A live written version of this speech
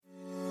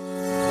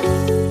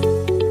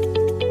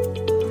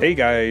Hey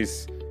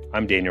guys,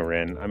 I'm Daniel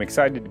Wren. I'm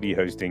excited to be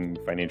hosting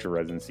Financial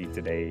Residency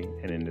today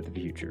and into the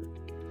future.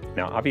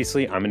 Now,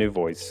 obviously, I'm a new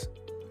voice,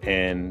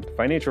 and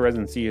Financial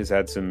Residency has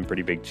had some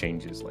pretty big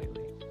changes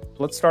lately.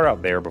 Let's start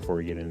out there before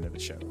we get into the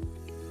show.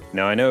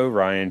 Now, I know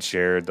Ryan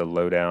shared the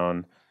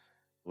lowdown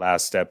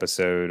last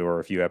episode or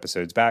a few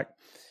episodes back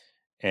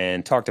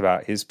and talked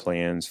about his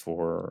plans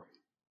for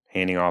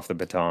handing off the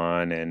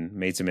baton and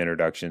made some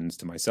introductions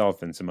to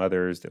myself and some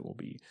others that will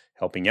be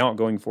helping out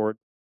going forward.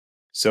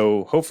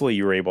 So hopefully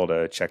you were able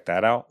to check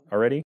that out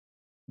already.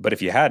 But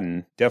if you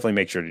hadn't, definitely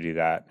make sure to do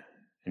that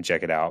and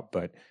check it out.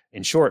 But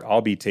in short,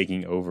 I'll be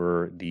taking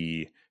over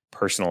the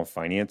personal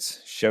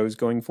finance shows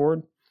going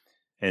forward.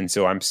 And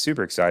so I'm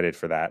super excited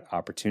for that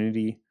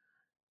opportunity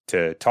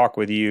to talk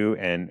with you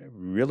and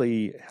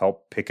really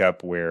help pick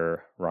up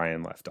where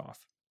Ryan left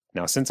off.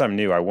 Now, since I'm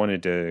new, I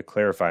wanted to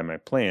clarify my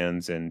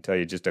plans and tell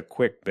you just a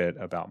quick bit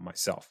about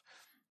myself.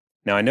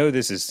 Now, I know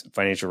this is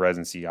financial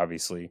residency,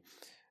 obviously.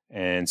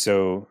 And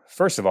so,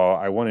 first of all,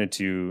 I wanted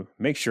to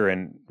make sure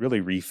and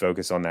really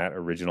refocus on that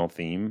original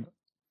theme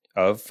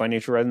of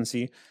financial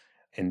residency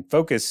and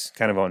focus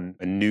kind of on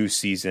a new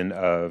season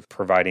of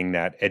providing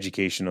that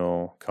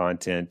educational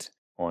content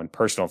on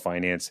personal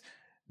finance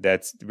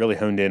that's really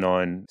honed in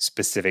on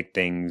specific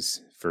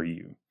things for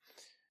you.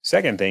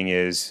 Second thing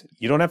is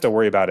you don't have to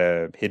worry about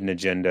a hidden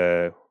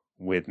agenda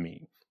with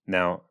me.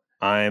 Now,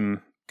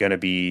 I'm going to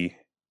be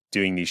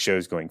doing these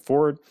shows going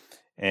forward,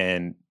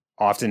 and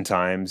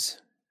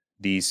oftentimes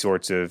these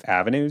sorts of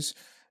avenues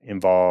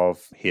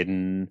involve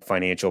hidden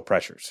financial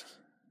pressures.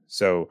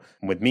 So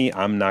with me,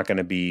 I'm not going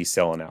to be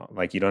selling out.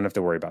 Like, you don't have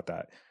to worry about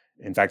that.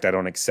 In fact, I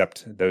don't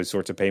accept those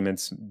sorts of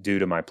payments due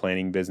to my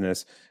planning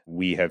business.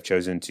 We have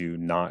chosen to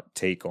not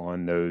take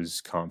on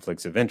those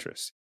conflicts of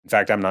interest. In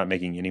fact, I'm not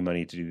making any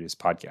money to do this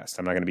podcast.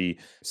 I'm not going to be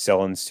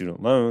selling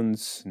student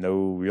loans,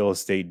 no real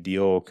estate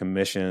deal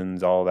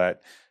commissions, all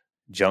that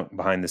junk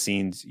behind the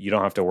scenes. You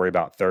don't have to worry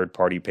about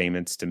third-party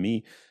payments to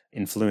me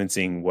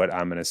influencing what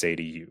I'm going to say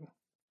to you.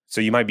 So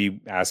you might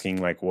be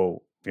asking, like,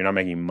 well, you're not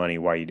making money.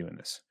 Why are you doing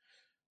this?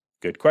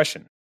 Good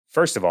question.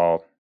 First of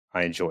all,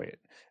 I enjoy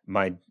it.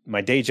 My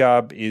day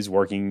job is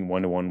working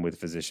one-to-one with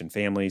physician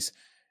families,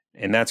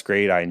 and that's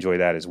great. I enjoy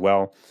that as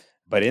well.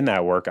 But in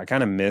that work, I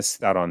kind of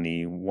miss out on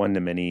the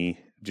one-to-many,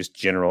 just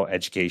general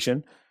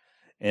education,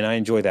 and I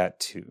enjoy that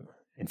too.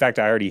 In fact,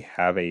 I already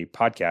have a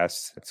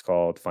podcast. It's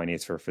called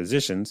Finance for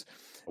Physicians,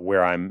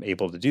 where I'm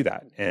able to do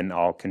that. And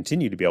I'll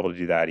continue to be able to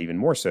do that even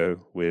more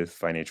so with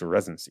financial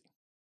residency.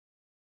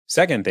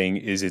 Second thing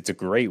is it's a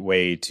great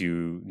way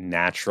to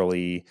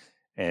naturally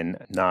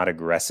and not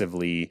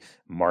aggressively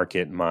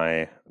market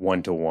my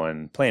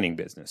one-to-one planning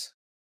business.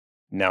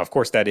 Now, of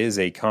course, that is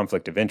a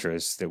conflict of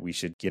interest that we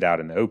should get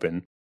out in the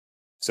open.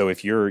 So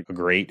if you're a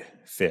great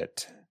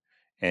fit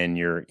and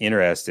you're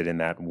interested in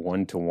that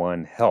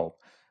one-to-one help,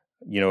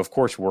 of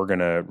course, we're going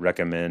to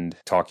recommend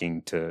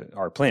talking to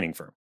our planning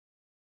firm.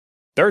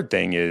 Third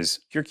thing is,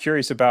 if you're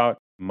curious about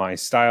my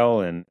style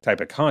and type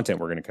of content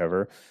we're going to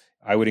cover,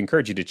 I would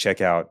encourage you to check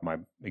out my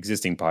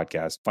existing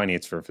podcast,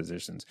 Finance for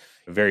Physicians.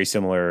 A very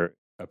similar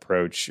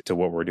approach to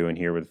what we're doing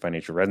here with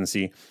financial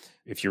residency.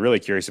 If you're really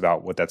curious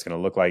about what that's going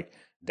to look like,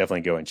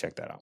 definitely go and check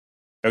that out.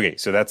 Okay,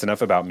 so that's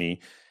enough about me.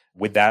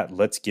 With that,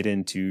 let's get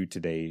into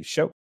today's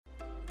show.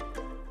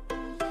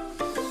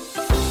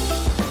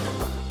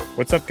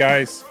 What's up,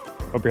 guys?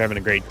 Hope you're having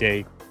a great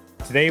day.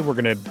 Today, we're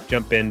going to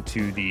jump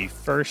into the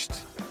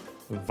first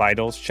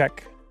vitals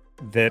check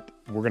that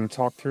we're going to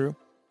talk through.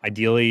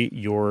 Ideally,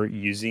 you're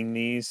using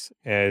these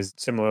as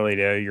similarly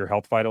to your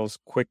health vitals,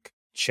 quick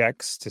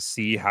checks to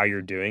see how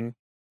you're doing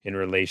in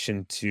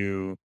relation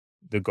to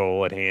the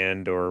goal at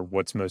hand or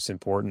what's most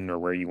important or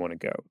where you want to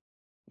go.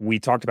 We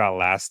talked about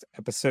last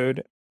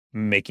episode,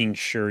 making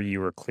sure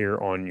you are clear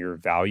on your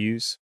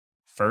values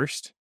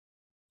first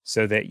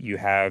so that you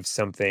have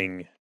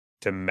something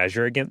to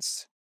measure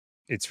against.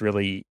 It's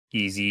really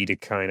easy to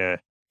kind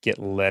of get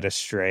led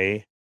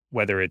astray,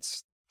 whether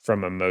it's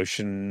from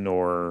emotion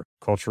or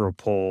cultural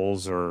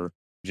pulls or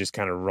just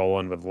kind of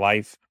rolling with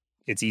life.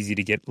 It's easy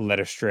to get led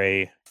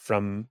astray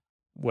from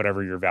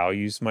whatever your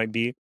values might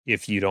be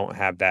if you don't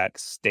have that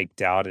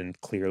staked out and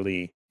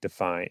clearly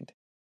defined.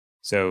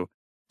 So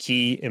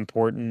key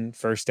important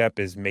first step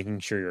is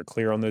making sure you're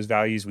clear on those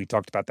values. We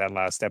talked about that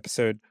last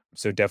episode,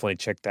 so definitely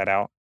check that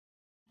out.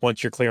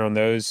 Once you're clear on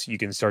those, you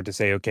can start to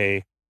say,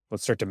 okay,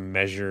 let's start to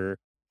measure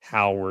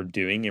how we're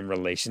doing in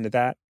relation to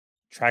that.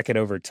 Track it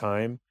over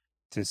time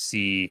to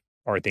see,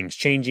 are things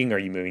changing? Are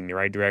you moving in the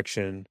right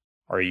direction?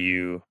 Are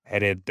you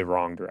headed the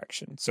wrong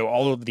direction? So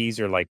all of these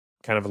are like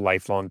kind of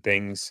lifelong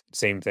things.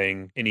 Same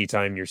thing.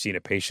 Anytime you're seeing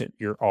a patient,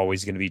 you're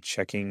always going to be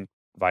checking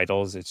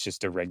vitals. It's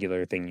just a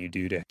regular thing you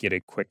do to get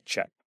a quick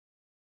check.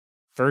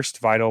 First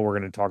vital we're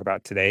going to talk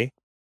about today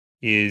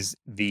is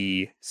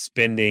the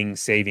spending,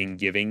 saving,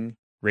 giving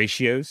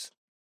ratios.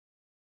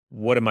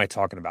 What am I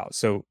talking about?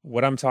 So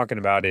what I'm talking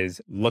about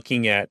is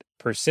looking at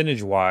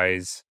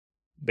percentage-wise,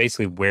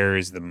 basically where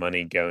is the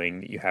money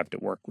going that you have to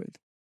work with.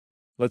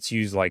 Let's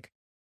use like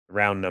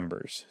round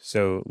numbers.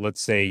 So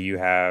let's say you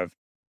have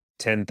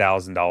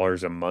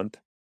 $10,000 a month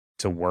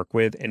to work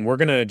with. And we're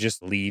going to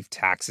just leave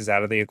taxes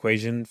out of the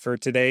equation for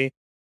today,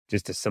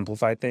 just to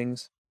simplify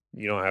things.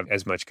 You don't have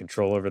as much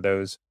control over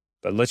those.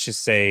 But let's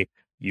just say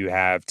you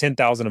have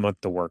 $10,000 a month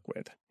to work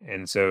with.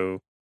 And so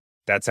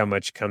that's how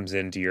much comes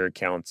into your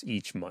accounts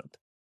each month.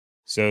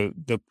 So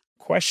the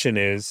question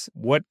is,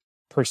 what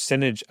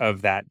percentage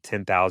of that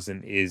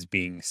 10,000 is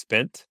being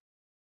spent?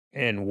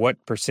 And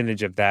what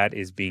percentage of that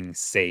is being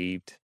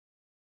saved?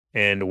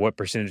 And what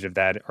percentage of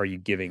that are you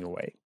giving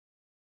away?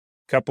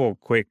 Couple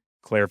quick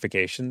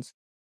clarifications.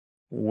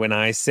 When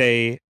I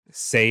say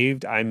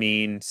saved, I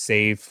mean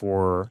saved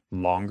for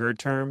longer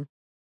term,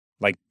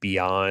 like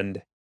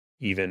beyond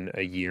even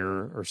a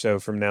year or so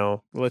from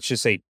now. Let's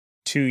just say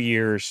 2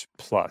 years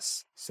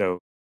plus. So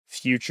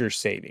future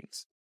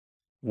savings.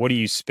 What are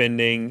you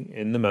spending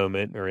in the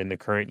moment or in the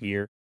current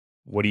year?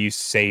 What are you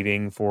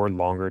saving for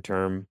longer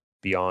term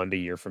beyond a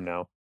year from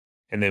now?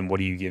 And then what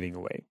are you giving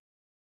away?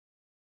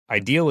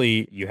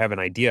 Ideally, you have an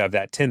idea of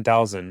that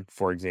 10,000,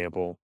 for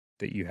example,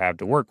 that you have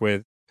to work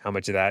with, how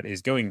much of that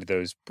is going to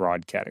those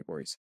broad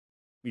categories.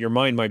 Your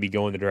mind might be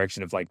going the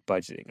direction of like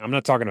budgeting. I'm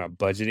not talking about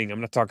budgeting.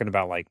 I'm not talking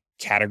about like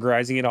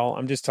categorizing it all.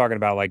 I'm just talking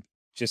about like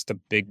just a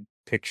big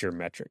picture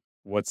metric.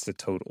 What's the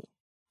total?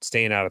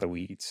 Staying out of the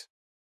weeds.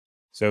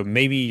 So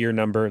maybe your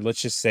number,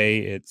 let's just say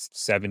it's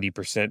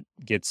 70%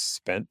 gets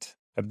spent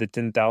of the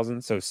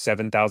 10,000. So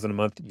 7,000 a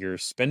month you're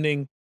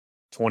spending,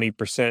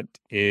 20%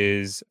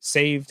 is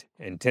saved,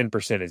 and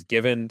 10% is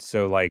given.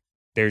 So like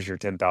there's your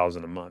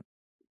 10,000 a month.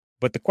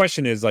 But the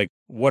question is like,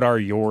 what are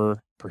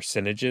your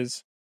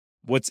percentages?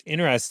 What's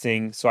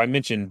interesting, so I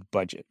mentioned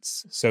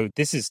budgets. So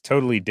this is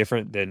totally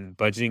different than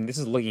budgeting. This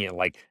is looking at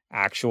like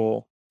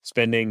actual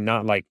spending,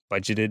 not like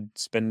budgeted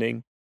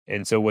spending.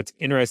 And so what's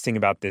interesting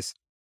about this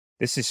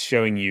is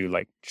showing you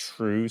like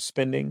true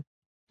spending.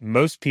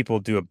 Most people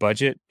do a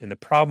budget, and the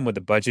problem with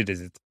the budget is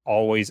it's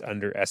always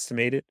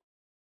underestimated.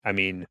 I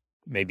mean,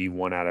 maybe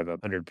 1 out of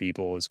 100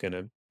 people is going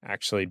to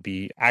actually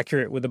be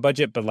accurate with a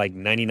budget, but like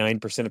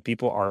 99% of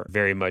people are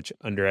very much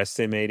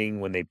underestimating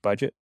when they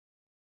budget.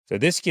 So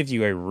this gives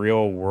you a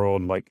real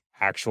world, like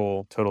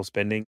actual total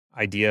spending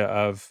idea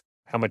of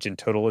how much in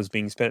total is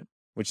being spent,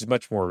 which is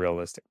much more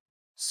realistic.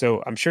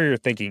 So I'm sure you're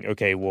thinking,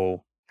 okay,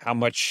 well, how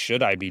much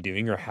should I be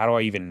doing, or how do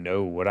I even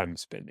know what I'm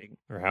spending,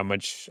 or how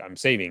much I'm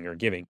saving or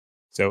giving?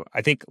 So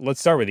I think let's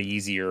start with the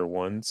easier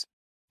ones.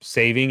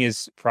 Saving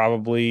is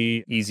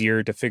probably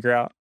easier to figure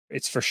out.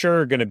 It's for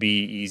sure going to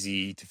be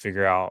easy to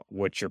figure out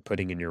what you're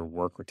putting in your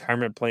work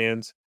retirement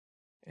plans.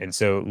 And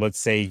so let's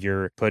say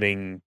you're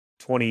putting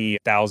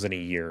 20,000 a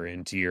year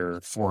into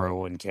your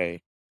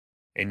 401k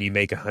and you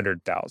make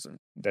 100,000.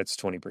 That's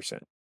 20%.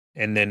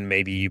 And then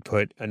maybe you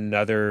put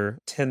another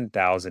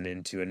 10,000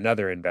 into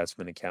another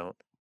investment account.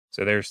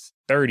 So there's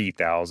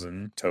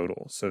 30,000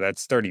 total. So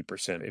that's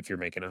 30% if you're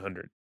making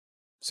 100.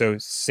 So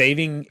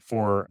saving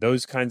for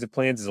those kinds of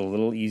plans is a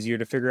little easier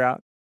to figure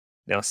out.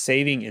 Now,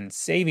 saving in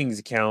savings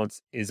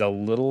accounts is a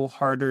little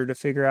harder to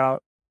figure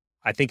out.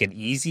 I think an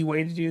easy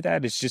way to do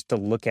that is just to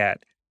look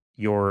at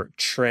your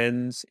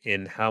trends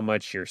in how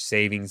much your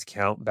savings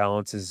account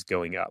balance is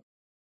going up.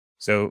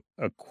 So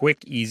a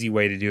quick, easy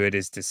way to do it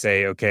is to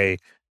say, okay,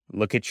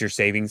 look at your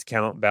savings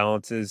account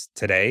balances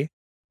today,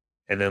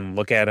 and then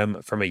look at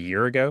them from a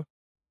year ago.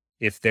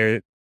 If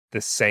they're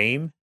the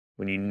same,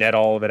 when you net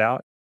all of it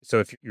out, so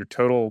if your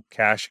total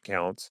cash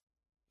accounts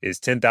is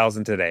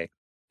 10,000 today,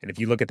 and if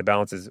you look at the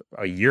balances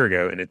a year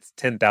ago and it's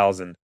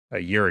 10,000 a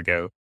year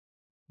ago,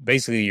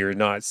 basically you're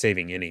not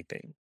saving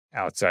anything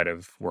outside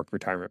of work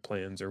retirement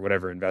plans or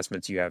whatever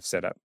investments you have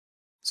set up.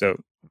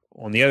 So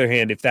on the other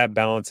hand, if that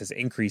balance has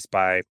increased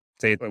by,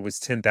 say it was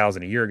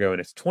 10,000 a year ago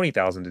and it's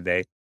 20,000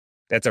 today,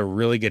 that's a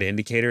really good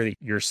indicator that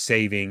you're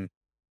saving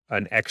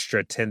an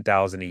extra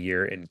 10,000 a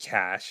year in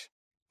cash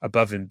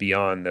above and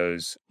beyond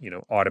those,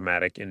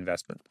 automatic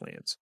investment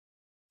plans.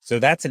 So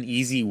that's an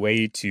easy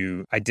way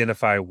to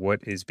identify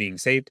what is being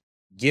saved.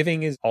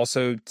 Giving is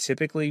also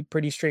typically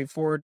pretty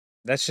straightforward.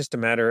 That's just a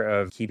matter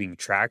of keeping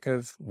track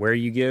of where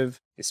you give,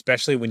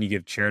 especially when you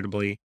give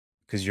charitably,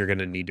 because you're going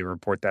to need to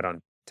report that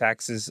on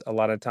taxes a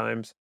lot of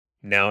times.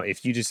 Now,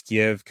 if you just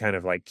give kind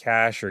of like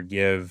cash or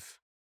give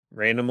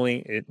randomly,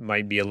 it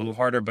might be a little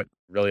harder, but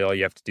really all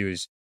you have to do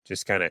is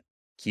just kind of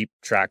keep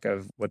track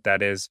of what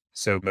that is.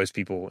 So most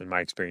people, in my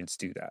experience,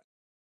 do that.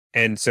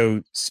 And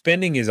so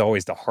spending is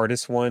always the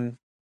hardest one.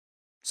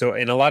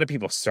 And a lot of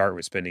people start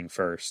with spending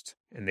first,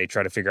 and they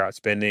try to figure out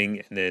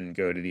spending and then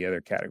go to the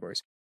other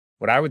categories.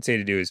 What I would say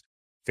to do is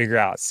figure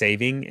out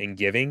saving and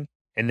giving,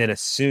 and then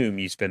assume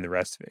you spend the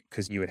rest of it,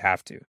 because you would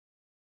have to.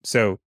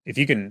 So if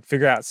you can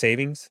figure out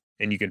savings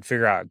and you can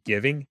figure out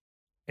giving,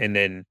 and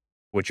then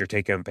what your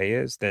take-home pay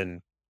is,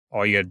 then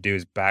all you got to do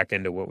is back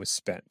into what was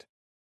spent.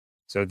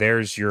 So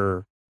there's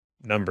your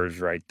numbers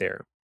right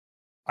there.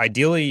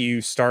 Ideally, you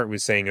start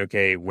with saying,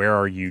 okay, where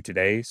are you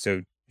today?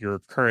 So your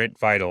current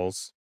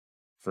vitals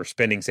for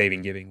spending,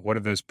 saving, giving, what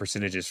are those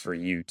percentages for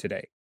you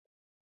today?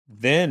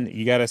 Then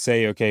you got to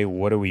say, okay,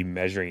 what are we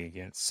measuring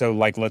against? So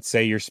like, let's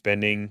say you're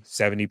spending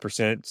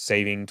 70%,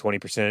 saving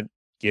 20%,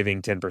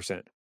 giving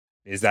 10%.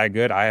 Is that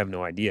good? I have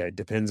no idea. It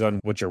depends on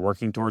what you're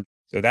working toward.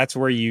 So that's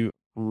where you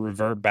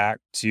revert back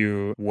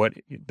to what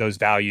those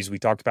values we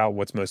talked about,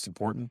 what's most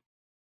important.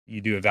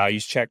 You do a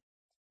values check.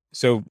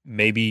 So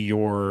maybe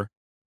your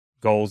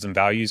goals and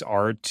values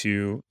are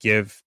to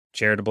give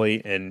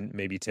charitably, and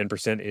maybe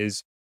 10%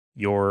 is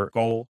your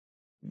goal.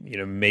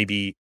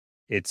 Maybe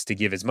it's to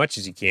give as much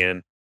as you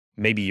can.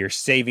 Maybe your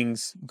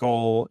savings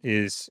goal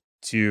is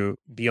to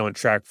be on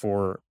track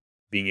for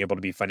being able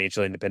to be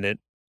financially independent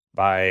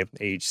by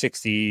age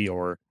 60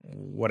 or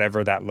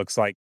whatever that looks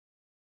like.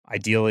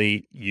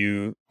 Ideally,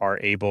 you are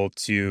able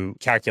to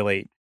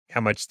calculate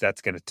how much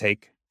that's going to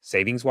take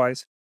savings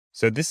wise.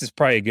 So this is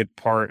probably a good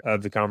part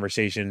of the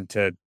conversation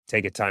to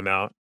take a time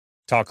out,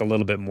 talk a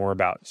little bit more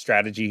about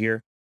strategy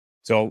here.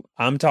 So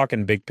I'm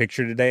talking big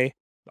picture today.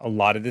 A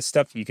lot of this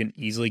stuff you can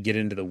easily get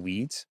into the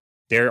weeds.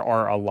 There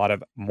are a lot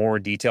of more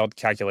detailed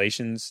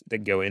calculations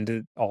that go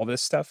into all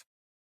this stuff.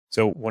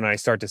 So when I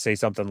start to say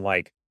something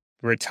like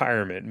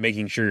retirement,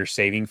 making sure you're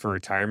saving for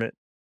retirement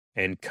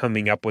and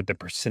coming up with the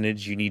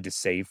percentage you need to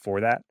save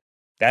for that,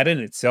 that in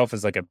itself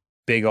is like a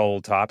big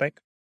old topic.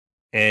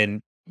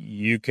 And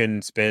you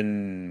can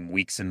spend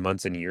weeks and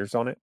months and years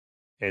on it.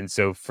 And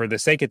so for the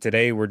sake of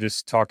today, we're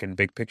just talking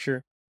big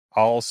picture.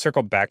 I'll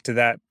circle back to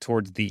that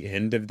towards the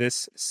end of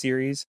this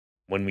series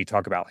when we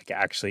talk about like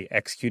actually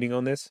executing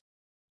on this.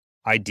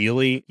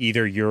 Ideally,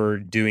 either you're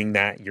doing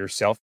that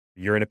yourself,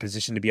 you're in a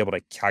position to be able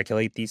to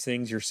calculate these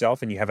things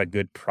yourself and you have a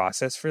good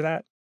process for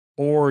that,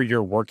 or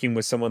you're working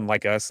with someone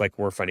like us, like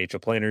we're financial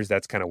planners.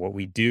 That's kind of what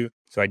we do.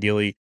 So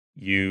ideally,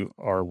 you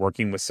are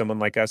working with someone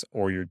like us,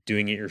 or you're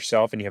doing it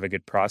yourself and you have a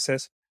good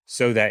process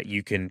so that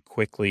you can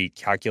quickly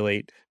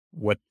calculate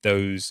what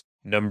those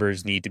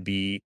numbers need to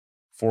be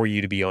for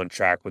you to be on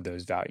track with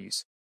those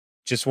values.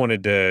 Just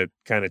wanted to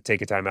kind of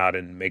take a time out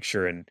and make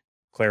sure and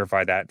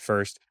clarify that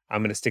first.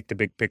 I'm going to stick to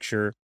big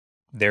picture.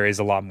 There is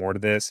a lot more to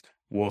this.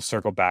 We'll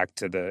circle back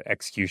to the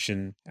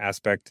execution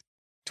aspect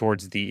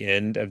towards the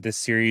end of this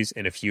series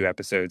in a few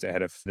episodes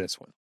ahead of this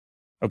one.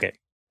 Okay.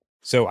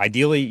 So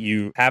ideally,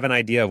 you have an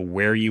idea of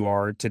where you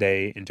are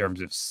today in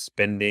terms of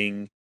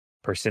spending,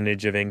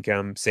 percentage of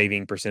income,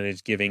 saving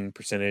percentage, giving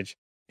percentage,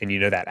 and you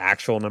know that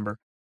actual number.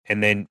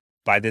 And then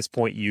by this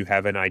point, you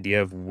have an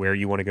idea of where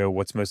you want to go,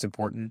 what's most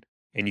important,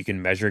 and you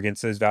can measure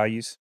against those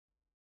values.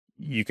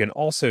 You can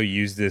also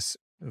use this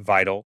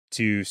vital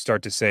to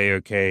start to say,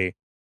 okay,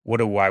 what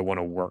do I want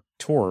to work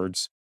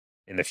towards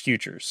in the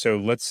future? So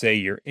let's say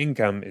your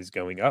income is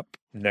going up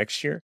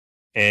next year.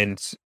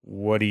 And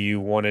what do you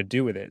want to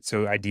do with it?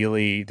 So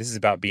ideally, this is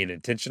about being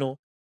intentional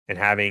and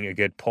having a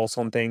good pulse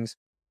on things.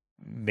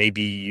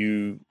 Maybe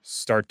you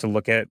start to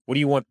look at, what do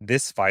you want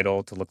this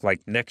vital to look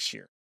like next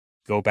year?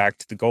 Go back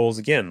to the goals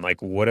again.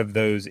 Like, what of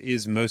those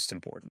is most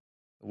important?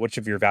 Which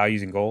of your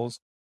values and goals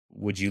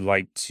would you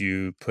like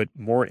to put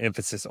more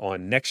emphasis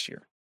on next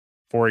year?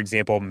 For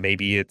example,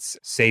 maybe it's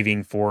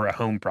saving for a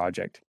home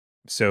project.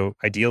 So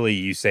ideally,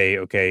 you say,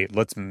 okay,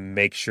 let's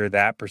make sure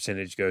that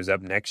percentage goes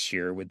up next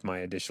year with my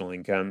additional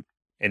income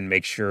and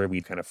make sure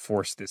we kind of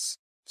force this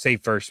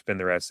save first, spend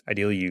the rest.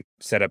 Ideally, you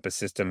set up a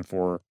system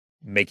for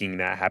making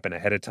that happen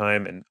ahead of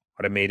time and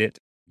automate it,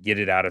 get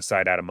it out of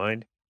sight, out of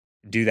mind.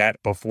 Do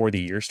that before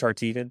the year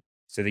starts even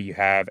so that you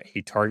have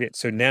a target.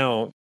 So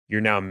now you're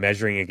now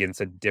measuring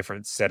against a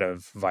different set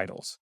of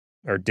vitals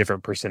or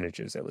different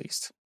percentages at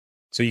least.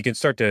 So you can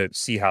start to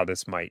see how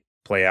this might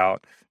play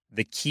out.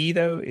 The key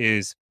though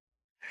is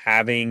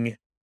having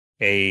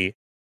a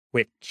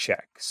quick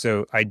check.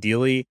 So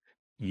ideally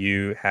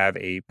you have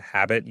a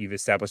habit, you've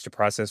established a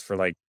process for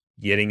like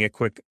getting a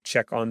quick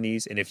check on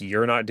these. And if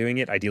you're not doing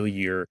it, ideally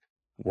you're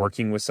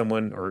working with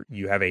someone or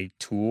you have a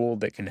tool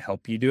that can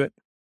help you do it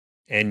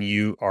and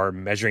you are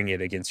measuring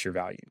it against your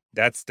value.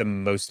 That's the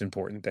most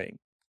important thing.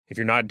 If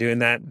you're not doing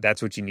that,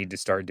 that's what you need to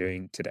start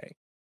doing today.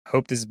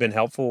 Hope this has been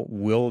helpful.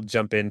 We'll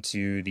jump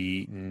into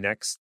the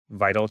next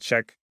vital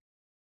check.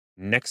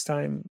 Next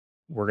time,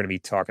 we're going to be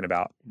talking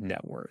about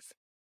net worth.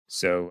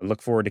 So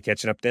look forward to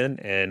catching up then,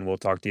 and we'll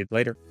talk to you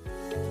later.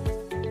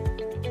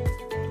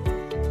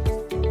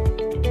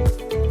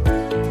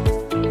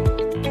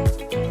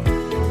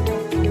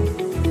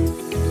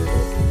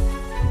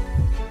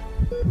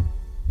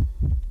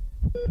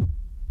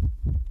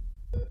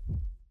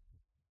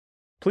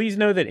 Please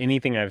know that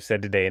anything I've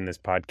said today in this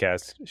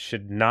podcast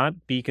should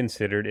not be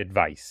considered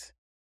advice.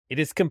 It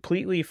is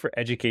completely for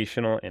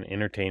educational and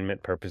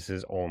entertainment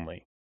purposes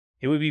only.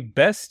 It would be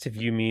best to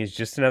view me as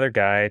just another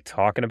guy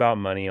talking about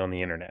money on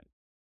the internet.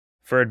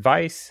 For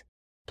advice,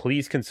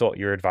 please consult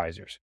your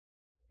advisors.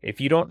 If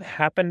you don't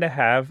happen to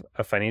have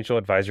a financial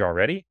advisor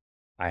already,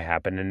 I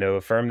happen to know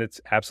a firm that's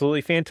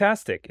absolutely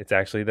fantastic. It's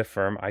actually the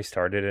firm I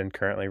started and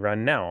currently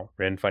run now,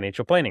 Wren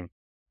Financial Planning.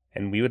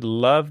 And we would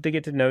love to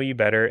get to know you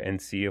better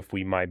and see if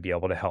we might be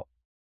able to help.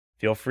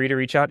 Feel free to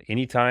reach out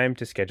anytime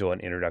to schedule an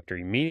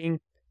introductory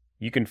meeting.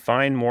 You can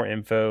find more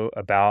info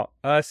about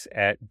us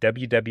at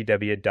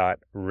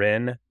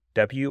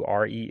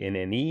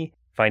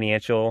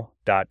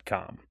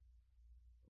www.renfinancial.com.